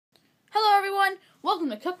Hello everyone, welcome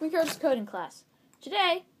to Cook McCurdy's coding class.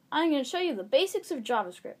 Today, I'm going to show you the basics of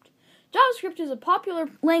JavaScript. JavaScript is a popular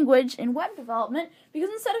language in web development because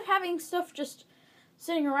instead of having stuff just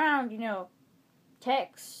sitting around,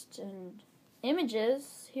 text and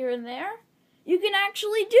images here and there, you can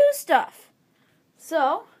actually do stuff.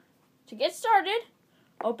 So, to get started,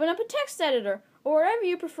 open up a text editor or whatever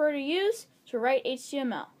you prefer to use to write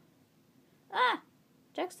HTML.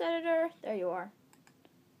 Text editor, there you are.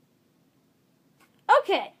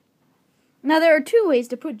 Okay, now there are two ways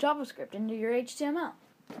to put JavaScript into your HTML.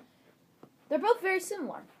 They're both very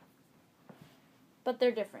similar, but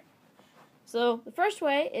they're different. So the first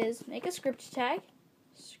way is make a script tag,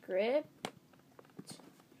 script,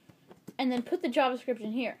 and then put the JavaScript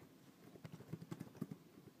in here.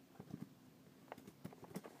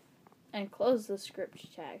 And close the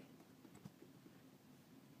script tag.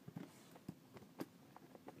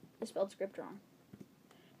 I spelled script wrong.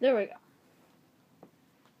 There we go.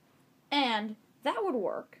 And that would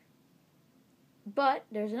work, but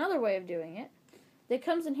there's another way of doing it that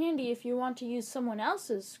comes in handy if you want to use someone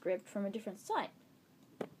else's script from a different site,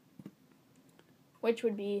 which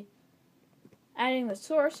would be adding the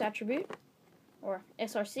source attribute, or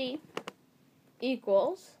src,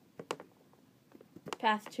 equals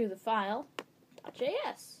path to the file,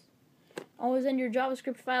 .js. Always end your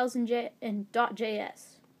JavaScript files in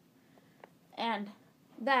 .js. And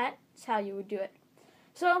that's how you would do it.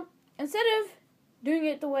 So, instead of doing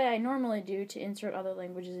it the way I normally do to insert other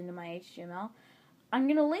languages into my HTML, I'm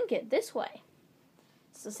going to link it this way.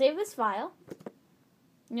 So save this file.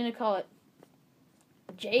 I'm going to call it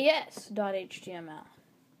js.html.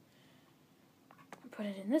 Put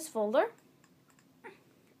it in this folder.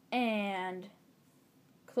 And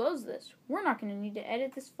close this. We're not going to need to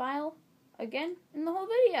edit this file again in the whole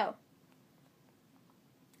video.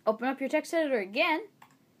 Open up your text editor again.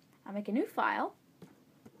 I'll make a new file.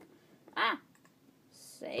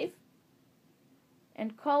 Save,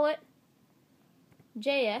 and call it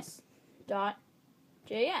js.js,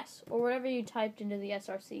 or whatever you typed into the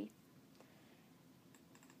src,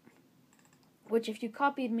 which if you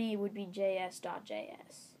copied me would be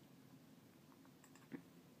js.js.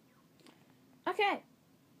 Okay,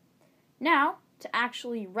 now to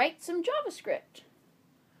actually write some JavaScript.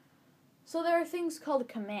 So there are things called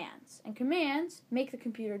commands, and commands make the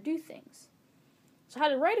computer do things. So how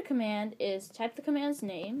to write a command is type the command's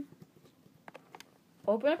name,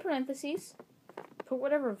 open a parentheses, put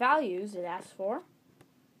whatever values it asks for,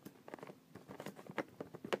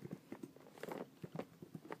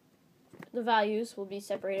 the values will be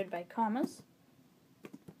separated by commas,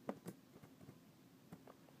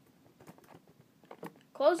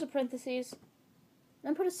 close the parentheses,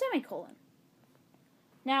 then put a semicolon.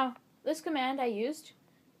 Now, this command I used,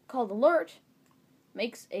 called alert,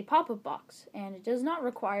 makes a pop-up box, and it does not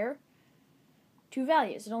require two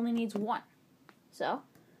values. It only needs one. So,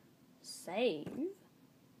 save,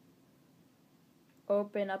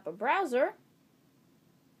 open up a browser,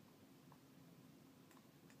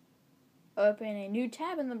 open a new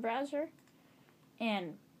tab in the browser,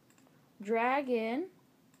 and drag in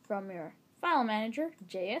from your file manager,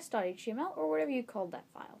 js.html, or whatever you called that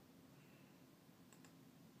file.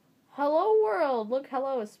 Hello world! Look,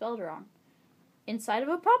 hello is spelled wrong. Inside of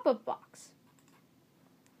a pop-up box.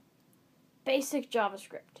 Basic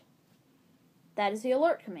JavaScript. That is the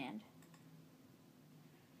alert command.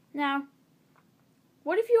 Now,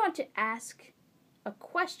 what if you want to ask a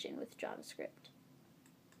question with JavaScript?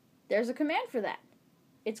 There's a command for that.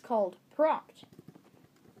 It's called prompt.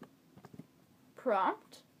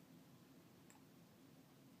 Prompt.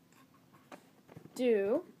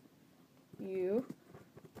 Do you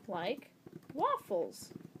like waffles?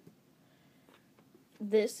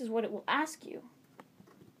 This is what it will ask you.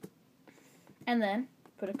 And then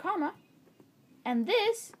put a comma. And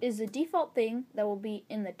this is the default thing that will be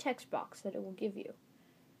in the text box that it will give you.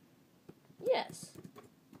 Yes,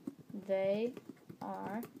 they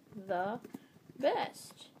are the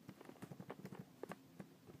best.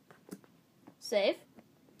 Save.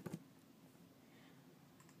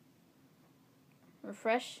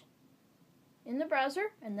 Refresh in the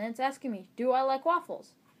browser, and then it's asking me, do I like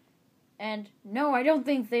waffles? And no, I don't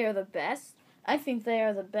think they are the best. I think they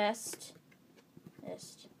are the best.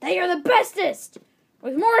 They are the bestest!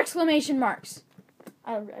 With more exclamation marks.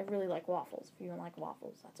 I really like waffles. If you don't like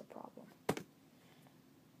waffles, that's a problem.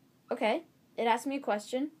 Okay, it asked me a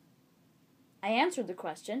question. I answered the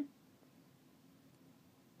question.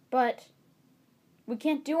 But we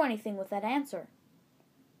can't do anything with that answer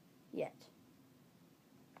yet.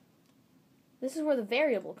 This is where the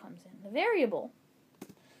variable comes in. The variable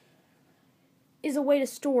is a way to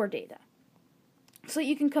store data so that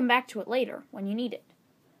you can come back to it later when you need it.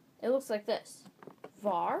 It looks like this.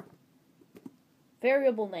 Var,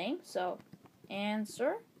 variable name, so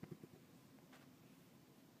answer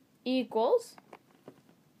equals,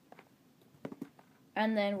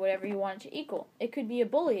 and then whatever you want it to equal. It could be a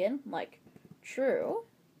Boolean, like true,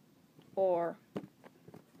 or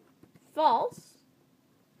false.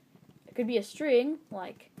 It could be a string,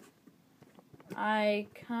 like I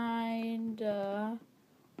kinda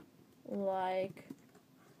like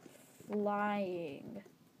flying.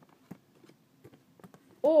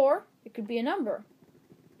 Or it could be a number,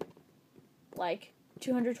 like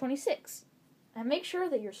 226. And make sure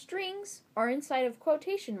that your strings are inside of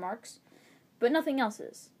quotation marks, but nothing else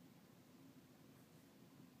is.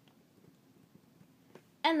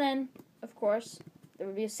 And then, of course, there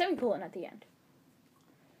would be a semicolon at the end.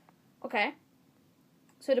 Okay,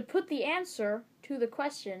 so to put the answer to the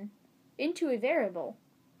question into a variable,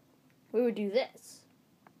 we would do this.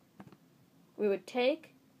 We would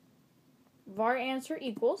take var answer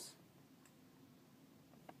equals,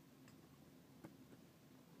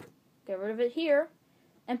 get rid of it here,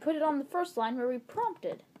 and put it on the first line where we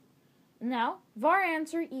prompted. Now, var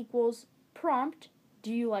answer equals prompt,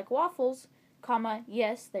 do you like waffles, comma,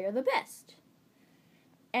 yes, they are the best.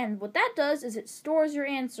 And what that does is it stores your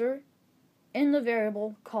answer in the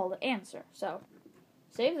variable called answer. So,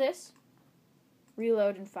 save this,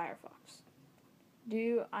 reload in Firefox.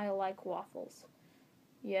 Do I like waffles?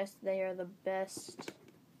 Yes, they are the best.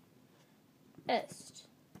 Est.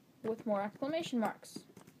 With more exclamation marks.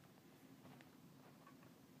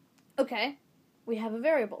 Okay, we have a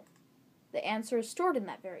variable. The answer is stored in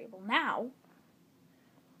that variable. Now,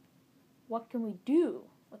 what can we do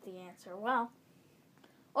with the answer? Well,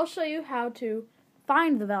 I'll show you how to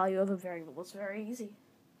find the value of a variable. It's very easy.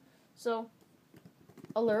 So,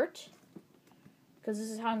 alert, because this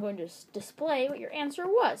is how I'm going to display what your answer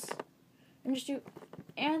was. And just do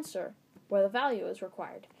answer where the value is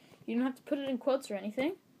required. You don't have to put it in quotes or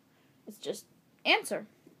anything. It's just answer.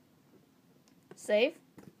 Save,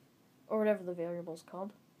 or whatever the variable is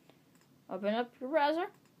called. Open up your browser.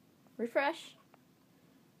 Refresh.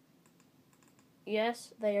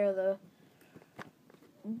 Yes, they are the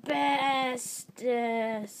bestest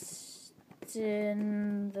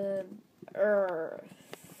in the earth.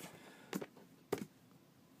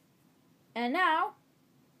 And now,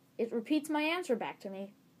 it repeats my answer back to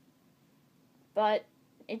me. But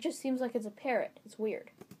it just seems like it's a parrot. It's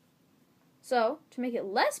weird. So, to make it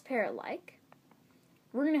less parrot-like,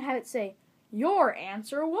 we're going to have it say, your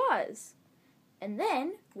answer was, and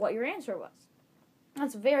then what your answer was.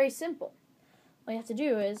 That's very simple. All you have to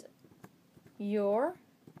do is, your,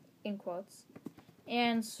 in quotes,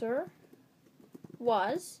 answer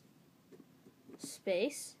was,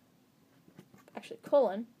 space, actually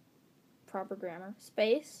colon, proper grammar,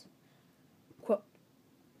 space, quote,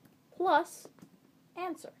 plus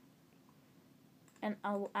answer. And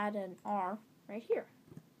I'll add an R right here.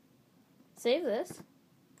 Save this,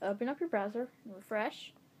 open up your browser, and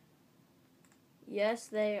refresh. Yes,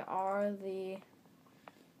 they are the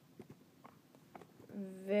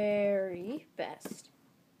very best.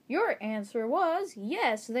 Your answer was,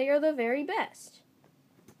 yes, they are the very best.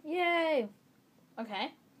 Yay!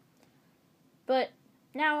 Okay. But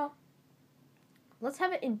now, let's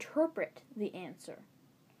have it interpret the answer.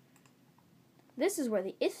 This is where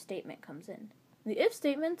the if statement comes in. The if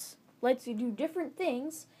statement lets you do different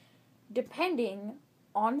things depending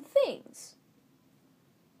on things.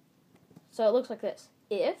 So it looks like this.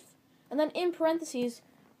 If, and then in parentheses,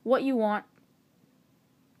 what you want.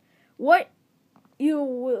 What you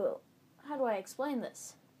will... How do I explain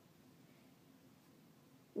this?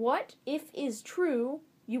 What, if is true,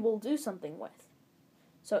 you will do something with.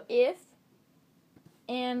 So if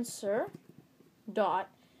answer dot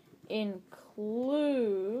includes,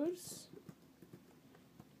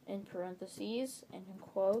 in parentheses and in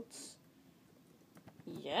quotes,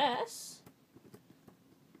 yes,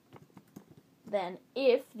 then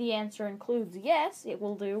if the answer includes yes, it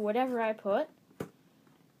will do whatever I put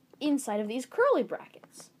inside of these curly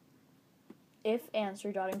brackets. If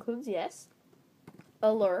answer dot includes yes,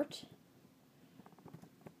 alert,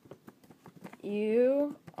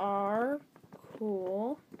 you are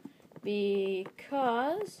cool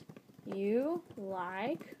because you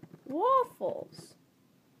like waffles.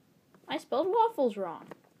 I spelled waffles wrong.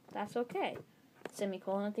 That's okay.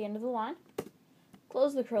 Semicolon at the end of the line.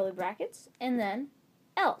 Close the curly brackets, and then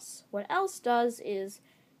else. What else does is,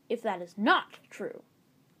 if that is not true,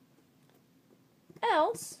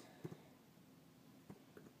 else,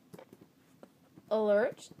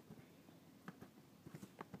 alert,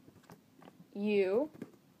 you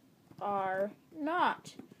are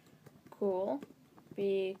not cool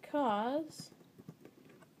because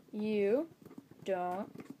you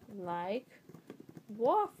don't like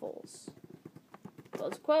waffles.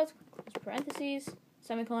 Close quotes, close parentheses,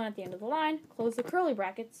 semicolon at the end of the line, close the curly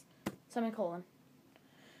brackets, semicolon.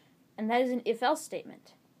 And that is an if-else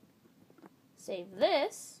statement. Save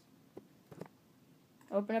this,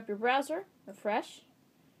 open up your browser, refresh,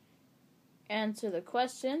 answer the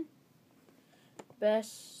question,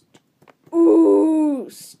 best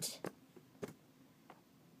oost.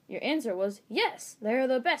 Your answer was yes, they're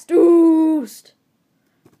the best oost.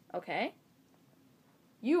 Okay.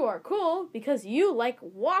 You are cool because you like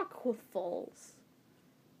waffles.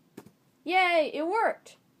 Yay, it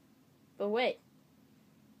worked. But wait.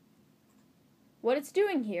 What it's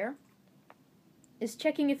doing here is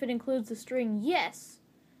checking if it includes the string yes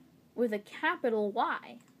with a capital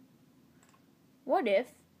Y. What if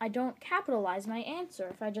I don't capitalize my answer?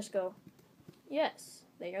 If I just go, yes,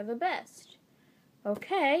 they are the best.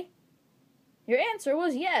 Okay. Your answer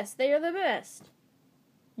was yes, they are the best.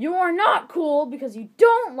 You are not cool because you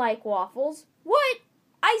don't like waffles. What?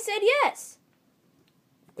 I said yes.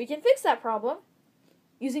 We can fix that problem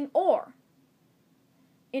using or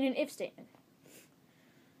in an if statement.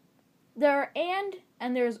 There are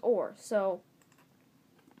and there's or. So,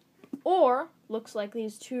 or looks like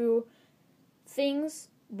these two things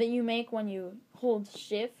that you make when you hold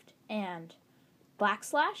shift and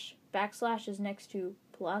backslash. Backslash is next to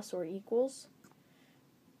plus or equals.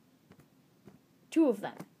 Two of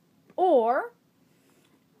them. Or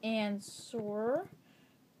answer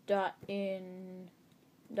dot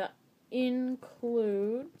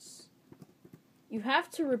includes. You have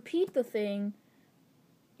to repeat the thing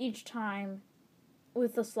each time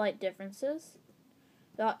with the slight differences.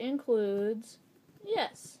 Dot includes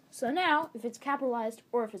yes. So now, if it's capitalized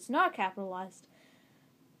or if it's not capitalized,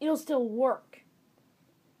 it'll still work.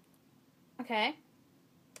 Okay?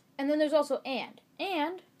 And then there's also and.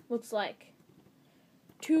 And looks like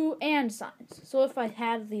two and signs. So if I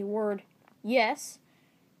had the word yes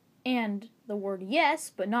and the word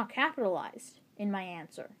yes, but not capitalized in my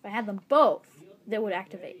answer, if I had them both, that would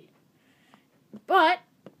activate. But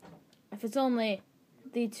if it's only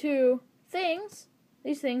the two things,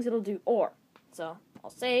 these things, it'll do or. So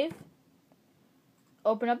I'll save,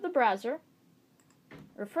 open up the browser,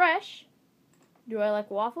 refresh. Do I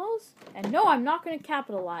like waffles? And no, I'm not going to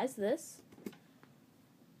capitalize this.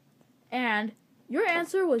 And your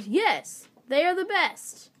answer was yes, they are the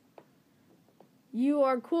best. You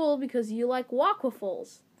are cool because you like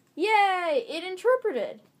waffles. Yay, it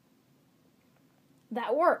interpreted.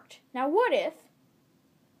 That worked. Now what if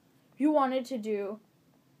you wanted to do,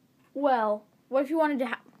 well, what if you wanted to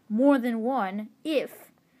have more than one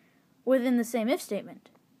if within the same if statement?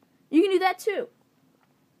 You can do that too.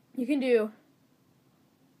 You can do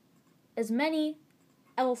as many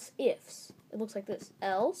else ifs. It looks like this.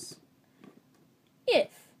 Else,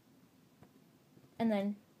 if, and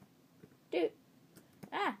then do,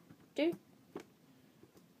 do,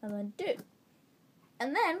 and then do.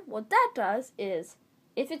 And then what that does is,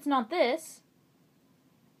 if it's not this,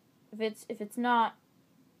 if it's not,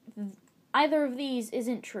 if either of these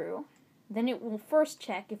isn't true, then it will first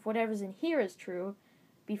check if whatever's in here is true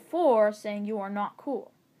before saying you are not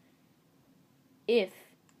cool. If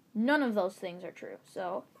none of those things are true.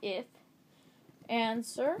 So if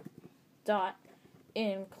answer dot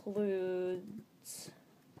includes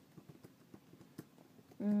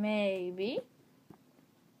maybe,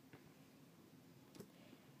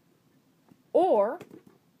 or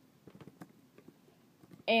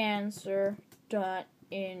answer dot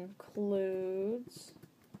includes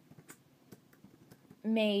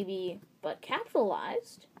maybe but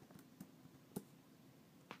capitalized,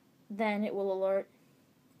 then it will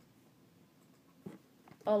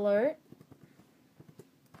alert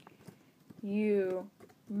you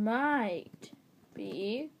might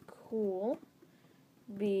be cool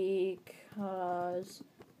because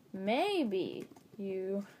maybe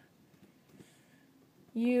you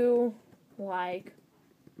like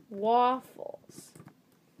waffles.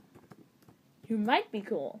 You might be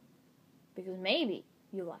cool because maybe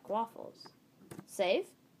you like waffles. Save,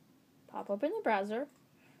 pop open the browser,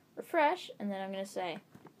 refresh, and then I'm going to say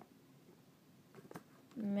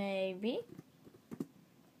maybe,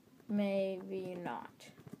 maybe not.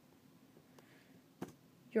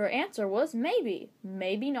 Your answer was maybe,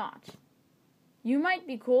 maybe not. You might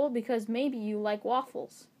be cool because maybe you like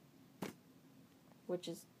waffles, which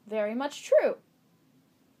is very much true.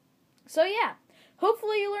 So yeah,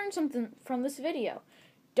 hopefully you learned something from this video.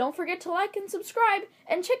 Don't forget to like and subscribe,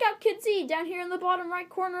 and check out Kid Z down here in the bottom right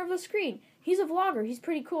corner of the screen. He's a vlogger. He's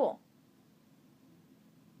pretty cool.